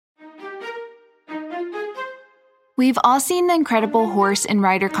We've all seen the incredible horse and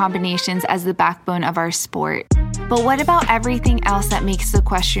rider combinations as the backbone of our sport. But what about everything else that makes the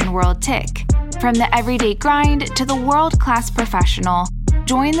equestrian world tick? From the everyday grind to the world-class professional,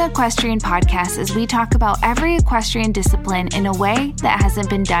 join the Equestrian Podcast as we talk about every equestrian discipline in a way that hasn't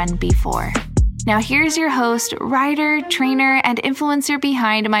been done before. Now here's your host, rider, trainer, and influencer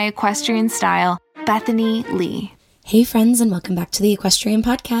behind my equestrian style, Bethany Lee. Hey friends, and welcome back to the Equestrian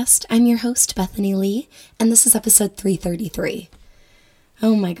Podcast. I'm your host, Bethany Lee, and this is episode 333.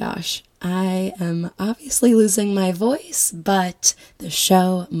 Oh my gosh, I am obviously losing my voice, but the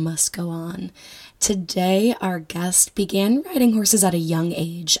show must go on. Today, our guest began riding horses at a young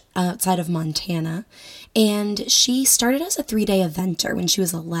age outside of Montana, and she started as a 3-day eventer when she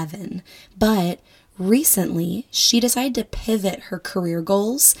was 11, but recently, she decided to pivot her career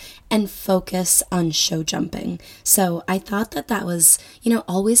goals and focus on show jumping. So I thought that was,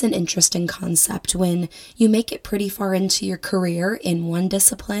 always an interesting concept when you make it pretty far into your career in one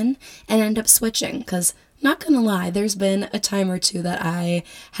discipline and end up switching. Because, not gonna lie, there's been a time or two that I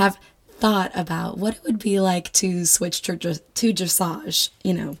have thought about what it would be like to switch to dressage,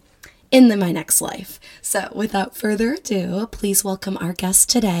 in my next life. So without further ado, please welcome our guest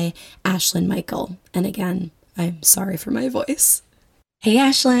today, Ashlynn Meuchel. And again, I'm sorry for my voice. Hey,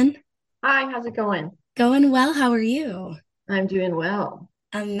 Ashlynn. Hi, how's it going? Going well. How are you? I'm doing well.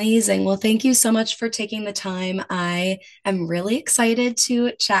 Amazing. Well, thank you so much for taking the time. I am really excited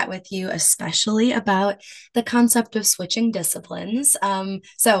to chat with you, especially about the concept of switching disciplines.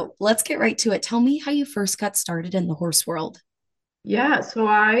 So let's get right to it. Tell me how you first got started in the horse world. Yeah, so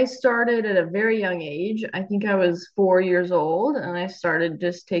I started at a very young age. I think I was 4 years old, and I started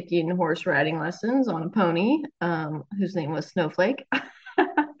just taking horse riding lessons on a pony, whose name was Snowflake.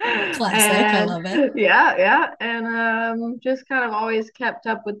 Classic, I love it. Yeah. And just kind of always kept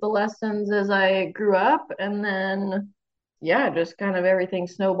up with the lessons as I grew up. And then, yeah, just kind of everything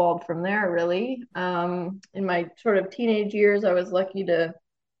snowballed from there, really. In my sort of teenage years, I was lucky to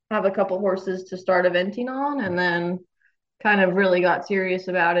have a couple horses to start eventing on, and then kind of really got serious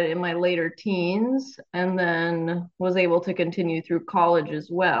about it in my later teens, and then was able to continue through college as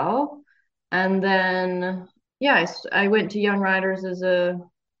well. And then, yeah, I went to Young Riders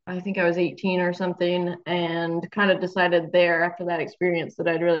I think I was 18 or something, and kind of decided there after that experience that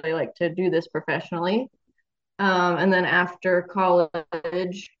I'd really like to do this professionally. And then after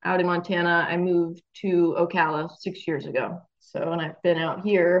college out in Montana, I moved to Ocala 6 years ago. So, and I've been out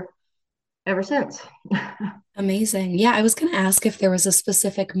here ever since. Amazing. Yeah, I was going to ask if there was a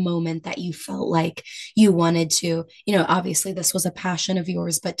specific moment that you felt like you wanted to, obviously this was a passion of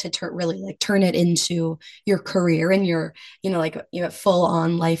yours, but to really turn it into your career and your, full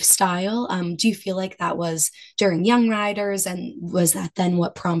on lifestyle. Do you feel like that was during Young Riders, and was that then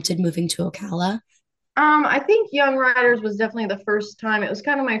what prompted moving to Ocala? I think Young Riders was definitely the first time. It was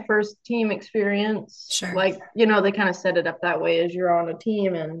kind of my first team experience. Sure. Like, they kind of set it up that way as you're on a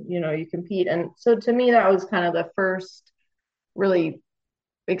team and, you compete. And so to me, that was kind of the first really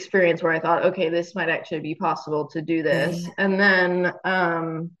experience where I thought, okay, this might actually be possible to do this. Right. And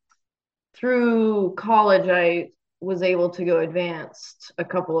then through college, I was able to go advanced a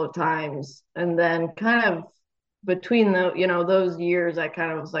couple of times. And then kind of between those years, I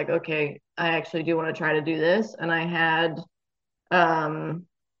kind of was like, okay, I actually do want to try to do this. And I had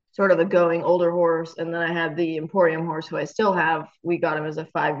sort of a going older horse, and then I had the Emporium horse who I still have. We got him as a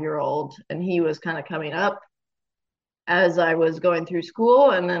 5-year-old, and he was kind of coming up as I was going through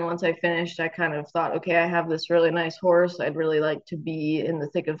school. And then once I finished, I kind of thought, okay, I have this really nice horse. I'd really like to be in the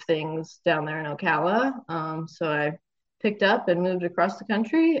thick of things down there in Ocala. So I picked up and moved across the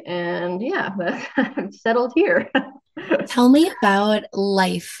country, and yeah, I've settled here. Tell me about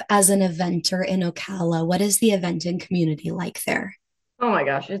life as an eventer in Ocala. What is the eventing community like there? Oh my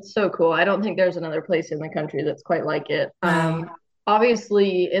gosh, it's so cool. I don't think there's another place in the country that's quite like it.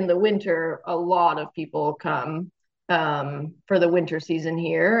 Obviously, in the winter, a lot of people come for the winter season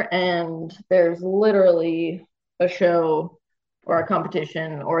here, and there's literally a show or a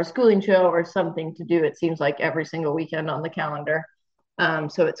competition or a schooling show or something to do. It seems like every single weekend on the calendar.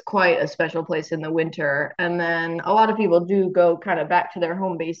 So it's quite a special place in the winter. And then a lot of people do go kind of back to their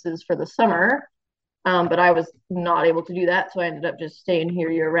home bases for the summer. But I was not able to do that. So I ended up just staying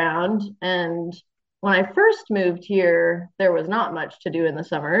here year round. And when I first moved here, there was not much to do in the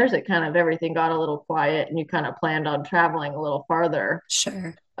summers. It kind of, everything got a little quiet, and you kind of planned on traveling a little farther.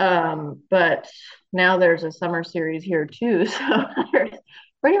 Sure. But now there's a summer series here too. So there's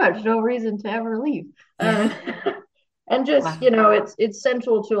pretty much no reason to ever leave. And just, Wow. it's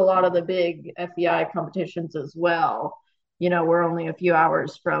central to a lot of the big FEI competitions as well. we're only a few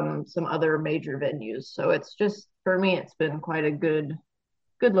hours from some other major venues. So it's just, for me, it's been quite a good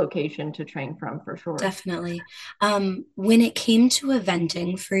location to train from for sure. Definitely. When it came to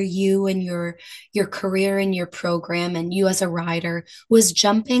eventing for you and your career and your program and you as a rider, was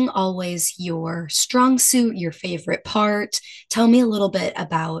jumping always your strong suit, your favorite part? Tell me a little bit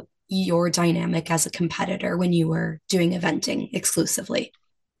about your dynamic as a competitor when you were doing eventing exclusively.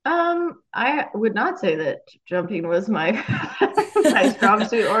 I would not say that jumping was my my strong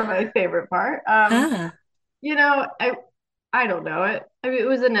suit or my favorite part. Ah, You know, I don't know it. I mean, it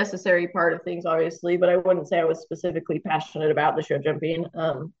was a necessary part of things, obviously, but I wouldn't say I was specifically passionate about the show jumping.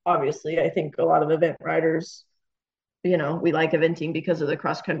 Obviously, I think a lot of event riders, we like eventing because of the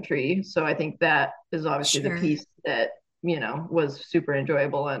cross country. So I think that is obviously the sure. piece that, was super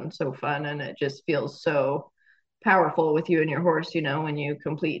enjoyable and so fun. And it just feels so powerful with you and your horse, when you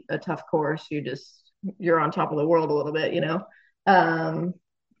complete a tough course, you're on top of the world a little bit. Um,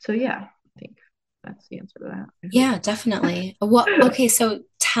 so yeah, I think that's the answer to that. I hope. Yeah, definitely. What, okay, so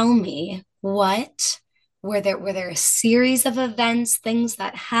tell me, what were there a series of events, things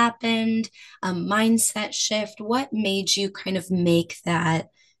that happened, a mindset shift? What made you kind of make that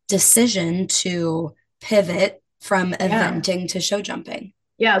decision to pivot from Yeah. eventing to show jumping?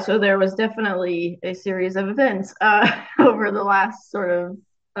 Yeah, so there was definitely a series of events over the last sort of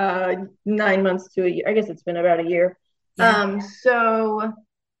 9 months to a year. I guess it's been about a year. Yeah. So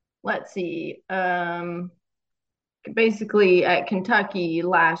let's see. Basically at Kentucky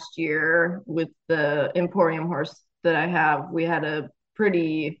last year with the Emporium horse that I have, we had a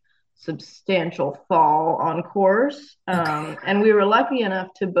pretty substantial fall on course. Okay. And we were lucky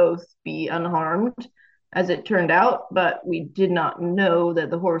enough to both be unharmed as it turned out, but we did not know that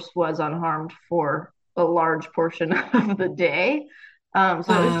the horse was unharmed for a large portion of the day. So it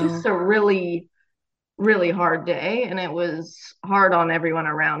was just Wow. a really hard day, and it was hard on everyone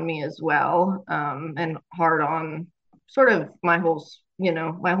around me as well, and hard on sort of my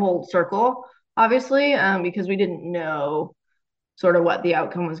whole circle, obviously, because we didn't know sort of what the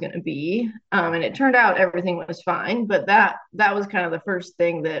outcome was going to be, and it turned out everything was fine, but that was kind of the first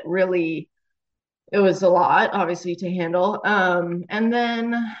thing that really, it was a lot obviously to handle, and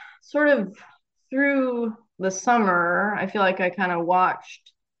then sort of through the summer I feel like I kind of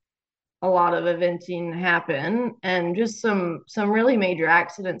watched a lot of eventing happen, and just some really major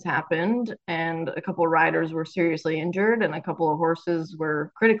accidents happened, and a couple of riders were seriously injured and a couple of horses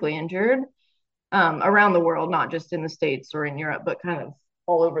were critically injured, around the world, not just in the States or in Europe, but kind of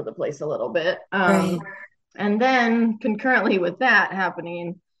all over the place a little bit. Right. And then concurrently with that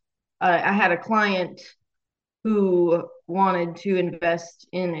happening, I had a client who wanted to invest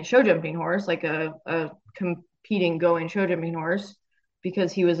in a show jumping horse, like a competing going show jumping horse,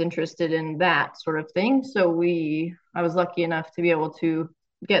 because he was interested in that sort of thing. So I was lucky enough to be able to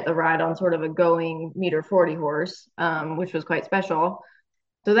get the ride on sort of a going meter 40 horse, which was quite special.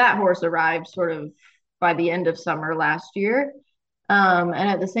 So that horse arrived sort of by the end of summer last year. And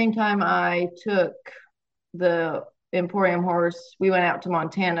at the same time, I took the Emporium horse. We went out to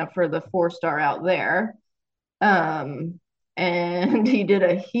Montana for the 4 star out there, um, and he did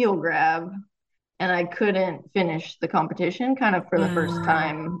a heel grab, and I couldn't finish the competition kind of for the first Wow.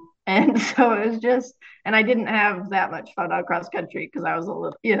 time. And so it was just, and I didn't have that much fun on cross country because I was a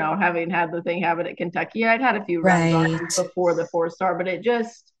little, having had the thing happen at Kentucky. I'd had a few runs on Right. before the 4 star, but it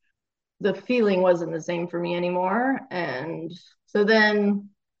just, the feeling wasn't the same for me anymore. And so then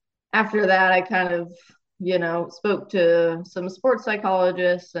after that, I kind of, spoke to some sports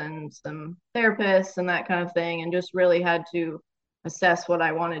psychologists and some therapists and that kind of thing, and just really had to assess what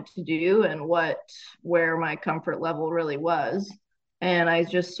I wanted to do and where my comfort level really was. And I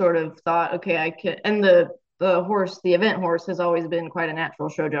just sort of thought, okay, I could, and the event horse has always been quite a natural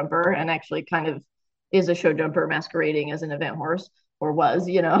show jumper, and actually kind of is a show jumper masquerading as an event horse, or was.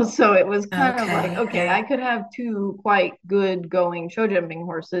 So it was kind of like, Okay. okay, I Yeah. could have two quite good going show jumping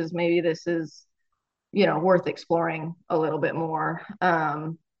horses. Maybe this is, worth exploring a little bit more.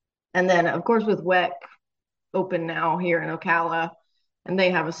 And then, of course, with WEC open now here in Ocala, and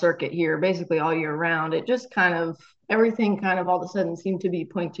they have a circuit here basically all year round, it just kind of, everything kind of all of a sudden seemed to be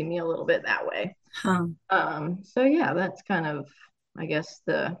pointing me a little bit that way. Huh. So yeah, that's kind of, I guess,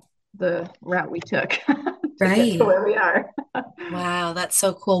 the route we took to get to Right. where we are. Wow, that's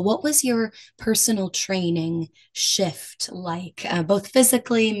so cool. What was your personal training shift like, both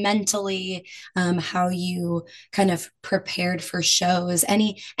physically, mentally, how you kind of prepared for shows?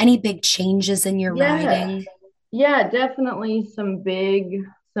 Any big changes in your Yeah, riding? yeah, definitely some big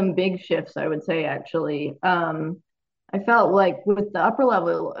shifts, I would say, actually. I felt like with the upper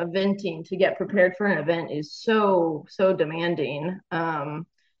level eventing, to get prepared for an event is so, so demanding.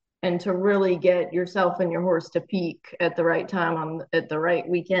 And to really get yourself and your horse to peak at the right time at the right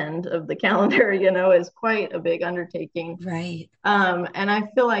weekend of the calendar, is quite a big undertaking. Right. And I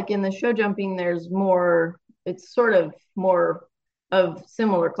feel like in the show jumping, it's sort of more of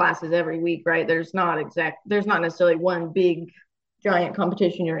similar classes every week, right? There's not necessarily one big giant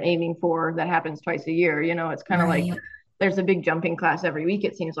competition you're aiming for that happens twice a year. It's kind of like there's a big jumping class every week,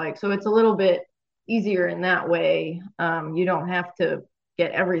 it seems like. So it's a little bit easier in that way. You don't have to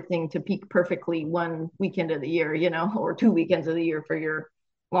get everything to peak perfectly one weekend of the year, or 2 weekends of the year for your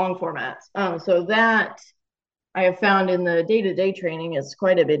long formats. So that I have found in the day-to-day training is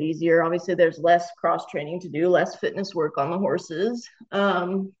quite a bit easier. Obviously, there's less cross training to do, less fitness work on the horses.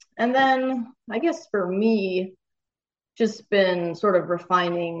 And then I guess for me, just been sort of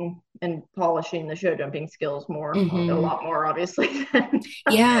refining and polishing the show jumping skills more, a lot more, obviously.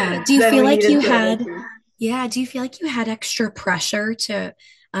 Yeah. Do you feel like you had extra pressure to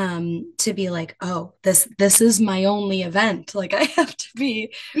be like, oh, this is my only event. Like I have to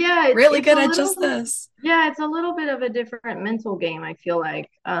be really good at just this. Yeah, it's a little bit of a different mental game, I feel like.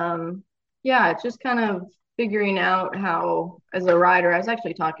 It's just kind of figuring out how, as a rider, I was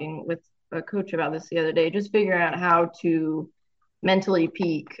actually talking with a coach about this the other day, just figuring out how to mentally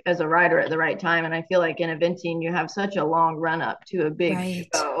peak as a rider at the right time. And I feel like in eventing, you have such a long run up to a big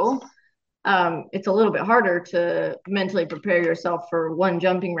show. It's a little bit harder to mentally prepare yourself for one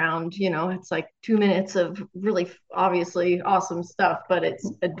jumping round. It's like 2 minutes of really obviously awesome stuff, but it's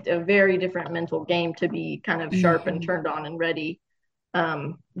a very different mental game to be kind of sharp and turned on and ready,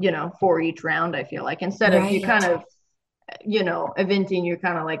 for each round, I feel like. Instead of you kind of, eventing, you're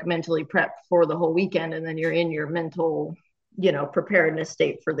kind of like mentally prepped for the whole weekend, and then you're in your mental, preparedness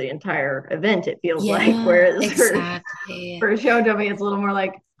state for the entire event, it feels like. Whereas for show jumping, it's a little more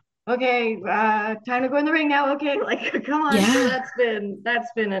like, okay, time to go in the ring now. Okay, like come on. Yeah. So that's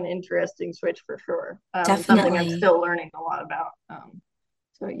been an interesting switch for sure. Definitely. Something I'm still learning a lot about.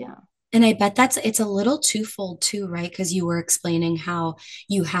 So yeah. And I bet it's a little twofold too, right? Because you were explaining how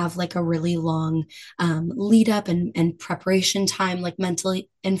you have like a really long lead up and preparation time, like mentally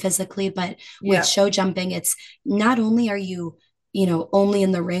and physically. But with show jumping, it's not only are you, only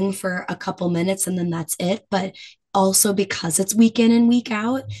in the ring for a couple minutes and then that's it, but also because it's week in and week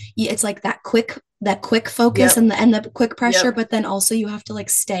out, it's like that quick focus and the quick pressure, but then also you have to like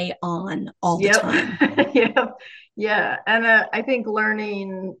stay on all the time. Yeah. And I think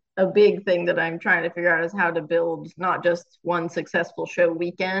learning a big thing that I'm trying to figure out is how to build not just one successful show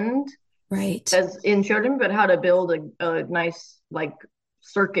weekend, right, as in show jumping, but how to build a nice like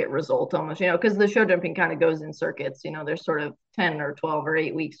circuit result almost, because the show jumping kind of goes in circuits, there's sort of 10 or 12 or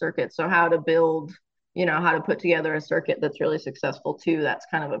 8 week circuits. So how to build, how to put together a circuit that's really successful too. That's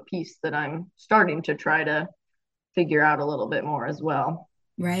kind of a piece that I'm starting to try to figure out a little bit more as well.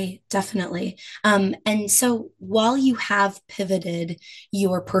 Right, definitely. And so while you have pivoted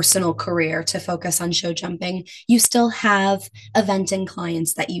your personal career to focus on show jumping, you still have eventing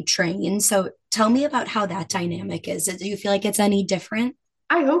clients that you train. So tell me about how that dynamic is. Do you feel like it's any different?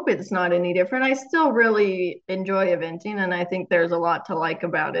 I hope it's not any different. I still really enjoy eventing, and I think there's a lot to like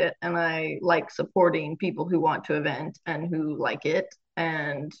about it. And I like supporting people who want to event and who like it.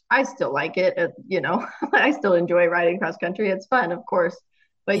 And I still like it. I still enjoy riding cross country. It's fun, of course.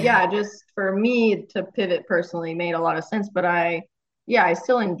 But just for me to pivot personally made a lot of sense. But I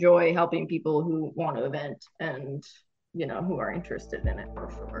still enjoy helping people who want to event and, who are interested in it for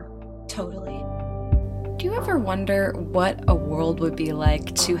sure. Totally. Do you ever wonder what a world would be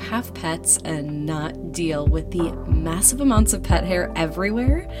like to have pets and not deal with the massive amounts of pet hair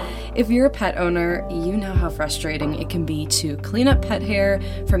everywhere? If you're a pet owner, you know how frustrating it can be to clean up pet hair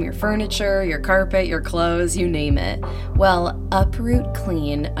from your furniture, your carpet, your clothes, you name it. Well, Uproot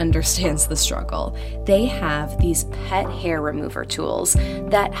Clean understands the struggle. They have these pet hair remover tools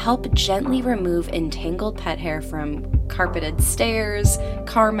that help gently remove entangled pet hair from carpeted stairs,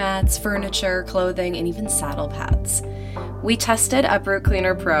 car mats, furniture, clothing, and even saddle pads. We tested Uproot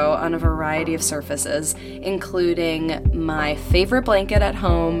Cleaner Pro on a variety of surfaces, including my favorite blanket at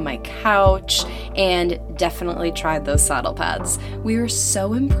home, my couch, and definitely tried those saddle pads. We were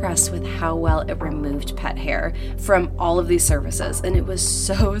so impressed with how well it removed pet hair from all of these surfaces, and it was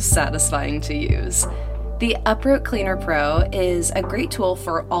so satisfying to use. The Uproot Cleaner Pro is a great tool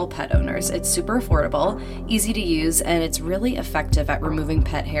for all pet owners. It's super affordable, easy to use, and it's really effective at removing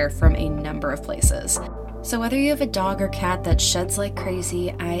pet hair from a number of places. So whether you have a dog or cat that sheds like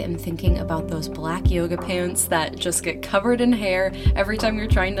crazy, I am thinking about those black yoga pants that just get covered in hair every time you're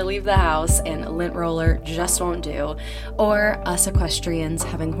trying to leave the house and a lint roller just won't do. Or us equestrians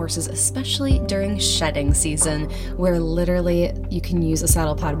having horses, especially during shedding season, where literally you can use a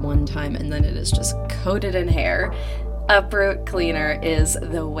saddle pad one time and then it is just coated in hair. Uproot Cleaner is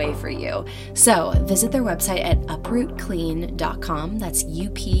the way for you. So visit their website at uprootclean.com. That's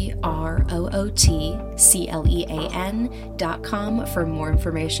uprootclean.com for more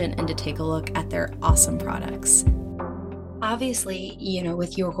information and to take a look at their awesome products. Obviously,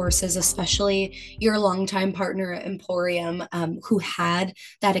 with your horses, especially your longtime partner at Emporium, who had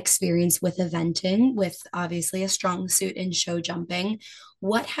that experience with eventing, with obviously a strong suit in show jumping,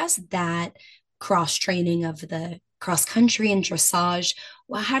 what has that cross training of the cross country and dressage,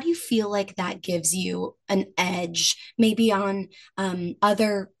 well, how do you feel like that gives you an edge maybe on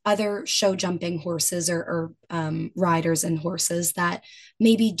other show jumping horses or riders and horses that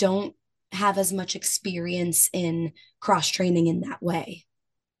maybe don't have as much experience in cross training in that way?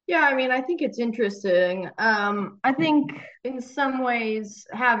 Yeah, I mean, I think it's interesting. I think in some ways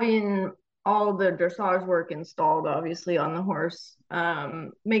having all the dressage work installed, obviously, on the horse,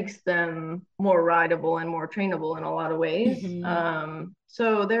 makes them more rideable and more trainable in a lot of ways.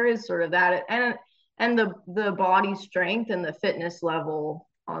 So there is sort of that, and the body strength and the fitness level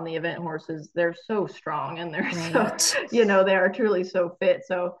on the event horses, they're so strong and they're so, they are truly so fit.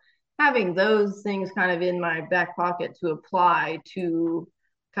 So having those things kind of in my back pocket to apply to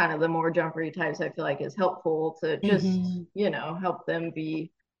kind of the more jumpery types, I feel like is helpful to just, help them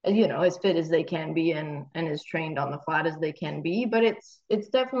be, as fit as they can be and as trained on the flat as they can be. But it's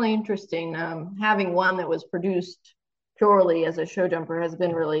definitely interesting. Having one that was produced purely as a show jumper has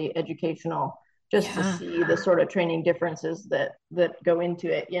been really educational, just to see the sort of training differences that go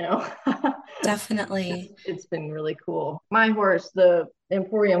into it, Definitely. It's been really cool. My horse, the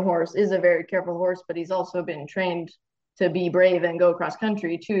Emporium horse, is a very careful horse, but he's also been trained to be brave and go cross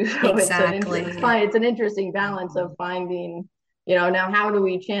country too. So exactly. it's an interesting balance of finding, now how do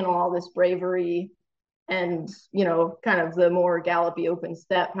we channel all this bravery and, kind of the more gallopy open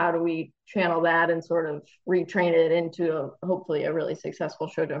step, how do we channel that and sort of retrain it into hopefully a really successful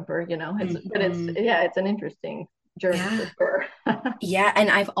show jumper, it's an interesting journey for sure. Yeah, and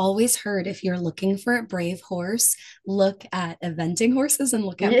I've always heard if you're looking for a brave horse, look at eventing horses and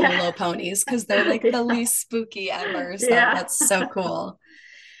look at polo ponies because they're like the least spooky ever. So that's so cool.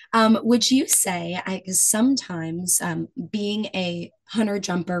 Would you say, because sometimes being a hunter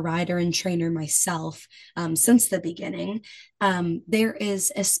jumper rider and trainer myself since the beginning, there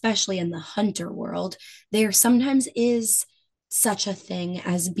is, especially in the hunter world, there sometimes is such a thing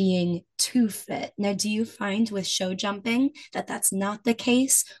as being too fit. Now, do you find with show jumping that that's not the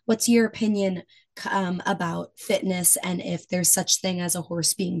case? What's your opinion about fitness and if there's such thing as a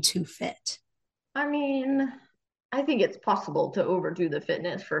horse being too fit? I mean, I think it's possible to overdo the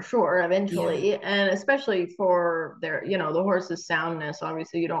fitness for sure eventually. And especially for their, the horse's soundness.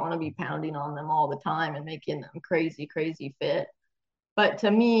 Obviously, you don't want to be pounding on them all the time and making them crazy, crazy fit. But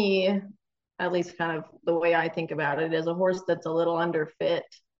to me, at least kind of the way I think about it, is a horse that's a little underfit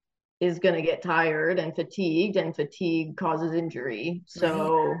is going to get tired and fatigue causes injury.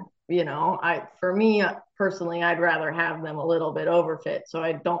 So, for me personally, I'd rather have them a little bit overfit. So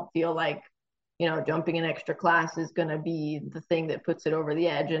I don't feel like, jumping an extra class is going to be the thing that puts it over the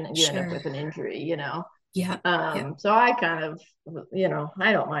edge and you end up with an injury, So I kind of,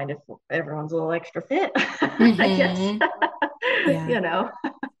 I don't mind if everyone's a little extra fit, I guess.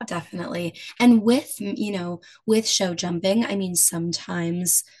 Definitely. And with show jumping, I mean,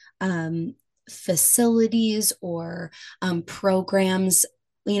 sometimes facilities or programs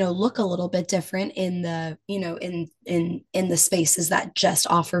look a little bit different in the in the spaces that just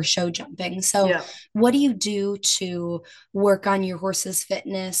offer show jumping. So what do you do to work on your horse's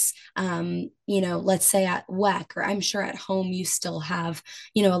fitness? Let's say at WEC, or I'm sure at home you still have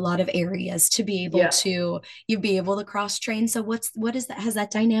a lot of areas to be able to cross train. So what is that, has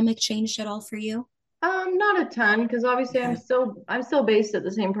that dynamic changed at all for you? Not a ton, because obviously I'm still based at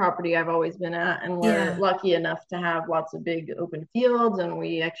the same property I've always been at, and we're lucky enough to have lots of big open fields, and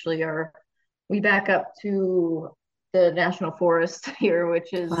we actually we back up to the national forest here,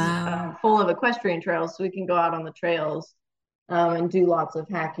 which is full of equestrian trails, so we can go out on the trails and do lots of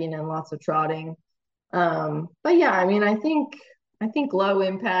hacking and lots of trotting. But yeah, I mean, I think low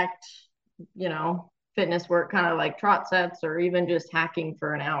impact, fitness work, kind of like trot sets or even just hacking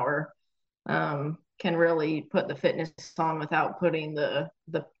for an hour, can really put the fitness on without putting the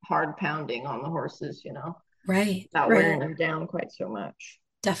hard pounding on the horses, right, without wearing them down quite so much.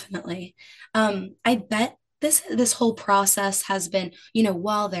 Definitely. I bet this whole process has been,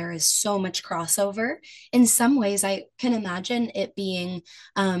 while there is so much crossover, in some ways I can imagine it being,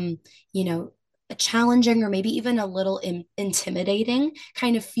 you know, challenging or maybe even a little intimidating,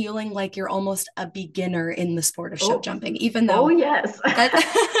 kind of feeling like you're almost a beginner in the sport of show Oh, jumping, even oh though yes. that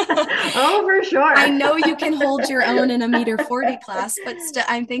Oh, for I sure. know you can hold your own in a meter 40 class, but still,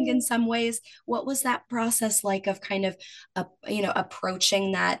 I think in some ways, what was that process like of kind of,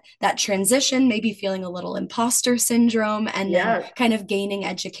 approaching that transition, maybe feeling a little imposter syndrome, and then Yes. kind of gaining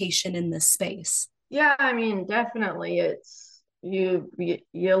education in this space? Yeah, I mean, definitely it's you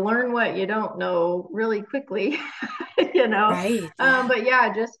learn what you don't know really quickly, you know. Right. Yeah. But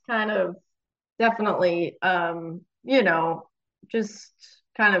yeah, just kind of definitely just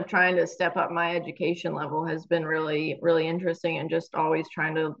kind of trying to step up my education level has been really, really interesting and just always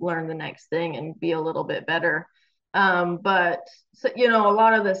trying to learn the next thing and be a little bit better. But so, a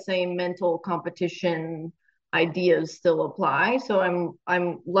lot of the same mental competition ideas still apply. So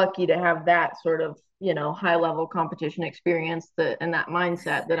I'm lucky to have that sort of, high level competition experience and that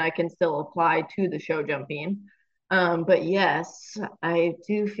mindset that I can still apply to the show jumping. But yes, I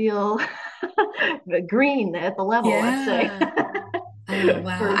do feel green at the level, let's say. Yeah. Oh,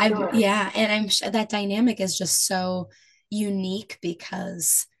 wow. For sure. Yeah. And I'm sure that dynamic is just so unique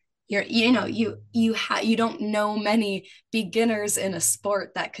because you don't know many beginners in a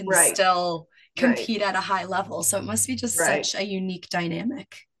sport that can Right, still right, compete at a high level. So it must be just right. such a unique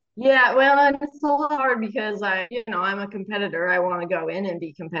dynamic. Yeah, well, and it's a little hard because I'm a competitor. I want to go in and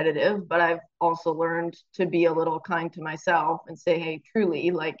be competitive, but I've also learned to be a little kind to myself and say, hey,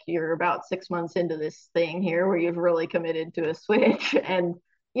 truly, like you're about 6 months into this thing here where you've really committed to a switch. And,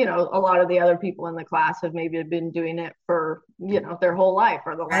 a lot of the other people in the class have maybe been doing it for, their whole life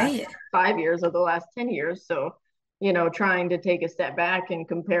or the last Right. 5 years or the last 10 years. So, trying to take a step back and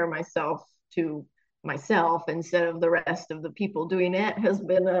compare myself to myself instead of the rest of the people doing it has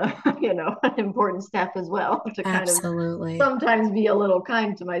been a an important step as well to kind of Absolutely. sometimes be a little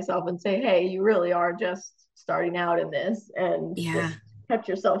kind to myself and say, hey, you really are just starting out in this and Yeah. just cut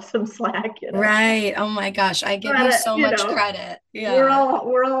yourself some slack. Right. Oh my gosh. I give But you so much credit. we're Yeah,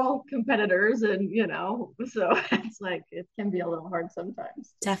 all competitors, and so it's like it can be a little hard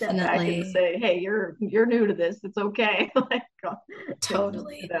sometimes to step back and definitely. say, hey, you're new to this, it's okay. Like it's you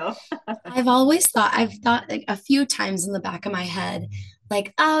Totally. know I've thought like a few times in the back of my head,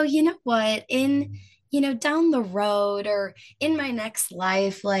 like, oh, you know what, down the road or in my next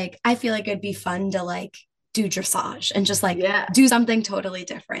life, like, I feel like it'd be fun to like do dressage and just like yeah, do something totally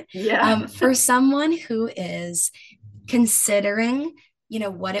different. yeah. For someone who is considering,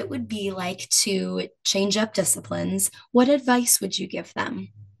 what it would be like to change up disciplines, what advice would you give them?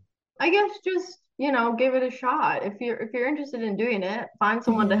 I guess just, give it a shot. If you're interested in doing it, find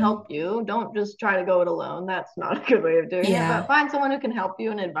someone to Hmm. help you. Don't just try to go it alone. That's not a good way of doing it, Yeah. but find someone who can help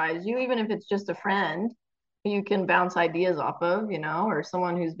you and advise you, even if it's just a friend who you can bounce ideas off of, or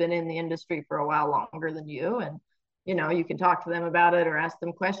someone who's been in the industry for a while longer than you. And, you can talk to them about it or ask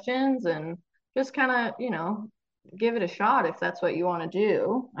them questions and just kind of, give it a shot if that's what you want to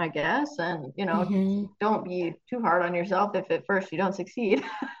do, I guess. And, Hmm. don't be too hard on yourself if at first you don't succeed.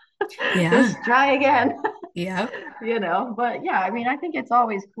 Yeah. Just try again. Yeah. But yeah, I mean, I think it's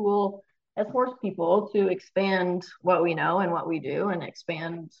always cool as horse people to expand what we know and what we do and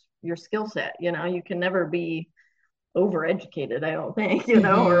expand your skill set. You can never be overeducated, I don't think,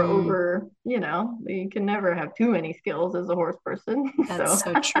 or Hmm. you can never have too many skills as a horse person. That's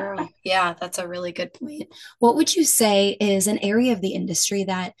So so true. Yeah, that's a really good point. What would you say is an area of the industry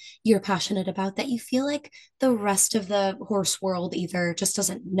that you're passionate about that you feel like the rest of the horse world either just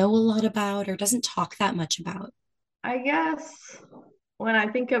doesn't know a lot about or doesn't talk that much about? I guess when I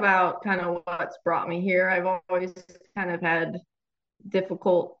think about kind of what's brought me here, I've always kind of had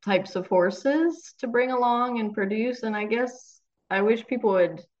difficult types of horses to bring along and produce. And I guess I wish people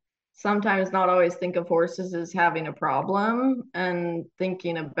would sometimes not always think of horses as having a problem and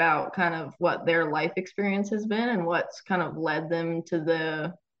thinking about kind of what their life experience has been and what's kind of led them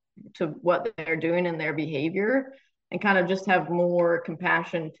to what they're doing and their behavior, and kind of just have more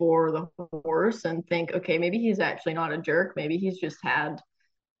compassion for the horse and think, okay, maybe he's actually not a jerk, maybe he's just had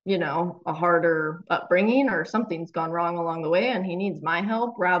a harder upbringing or something's gone wrong along the way and he needs my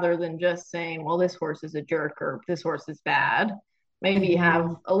help, rather than just saying, well, this horse is a jerk or this horse is bad. Maybe have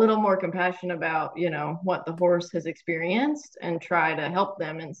Hmm. a little more compassion about, what the horse has experienced and try to help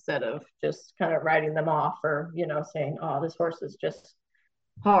them instead of just kind of writing them off or, saying, oh, this horse is just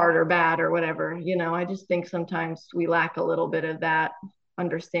hard or bad or whatever. I just think sometimes we lack a little bit of that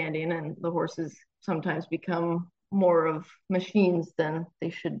understanding and the horses sometimes become more of machines than they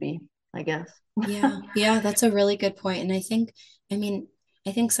should be, I guess. Yeah, that's a really good point. And I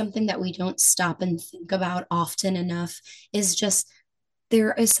think something that we don't stop and think about often enough is just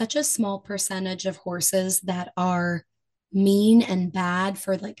there is such a small percentage of horses that are mean and bad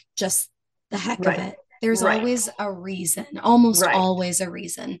for like just the heck of Right. it. There's Right. always a reason, almost Right. always a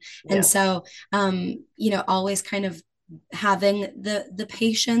reason. And Yes. so, always kind of having the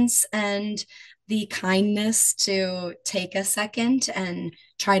patience and the kindness to take a second and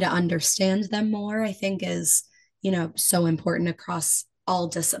try to understand them more, I think is, so important across all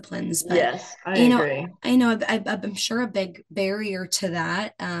disciplines. But, Yes, I agree. I'm sure a big barrier to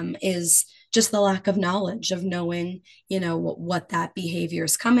that is just the lack of knowledge of knowing, what that behavior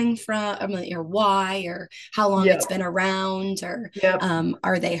is coming from, or why, or how long Yep. it's been around, or Yep.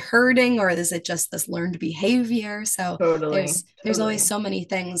 are they hurting, or is it just this learned behavior? So Totally. there's always Totally. so many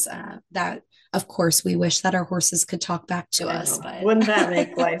things that, of course, we wish that our horses could talk back to I us, know. but Wouldn't that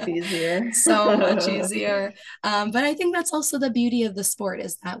make life easier? so much easier. But I think that's also the beauty of the sport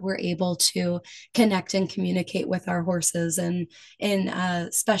is that we're able to connect and communicate with our horses and in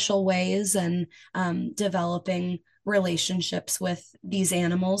special ways and developing relationships with these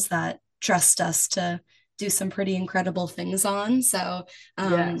animals that trust us to do some pretty incredible things on. So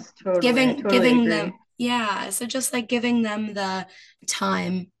Yes, totally. I totally giving agree. them, yeah, so just like giving them the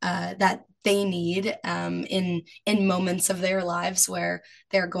time that they need in moments of their lives where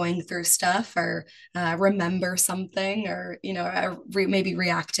they're going through stuff or remember something or maybe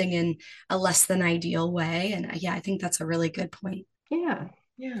reacting in a less than ideal way. And yeah, I think that's a really good point. Yeah.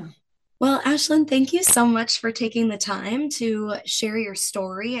 Yeah. Well, Ashlynn, thank you so much for taking the time to share your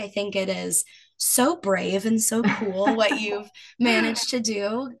story. I think it is so brave and so cool what you've managed to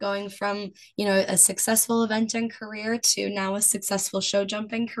do, going from, a successful eventing career to now a successful show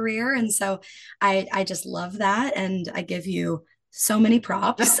jumping career. And so I just love that. And I give you so many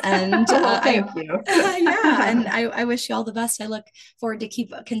props. And Well, thank you. yeah, and I wish you all the best. I look forward to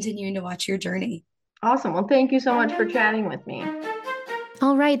keep continuing to watch your journey. Awesome. Well, thank you so much for chatting with me.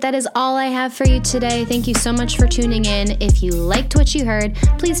 All right, that is all I have for you today. Thank you so much for tuning in. If you liked what you heard,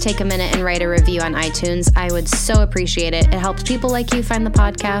 please take a minute and write a review on iTunes. I would so appreciate it. It helps people like you find the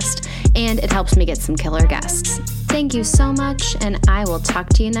podcast, and it helps me get some killer guests. Thank you so much, and I will talk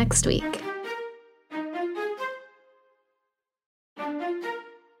to you next week.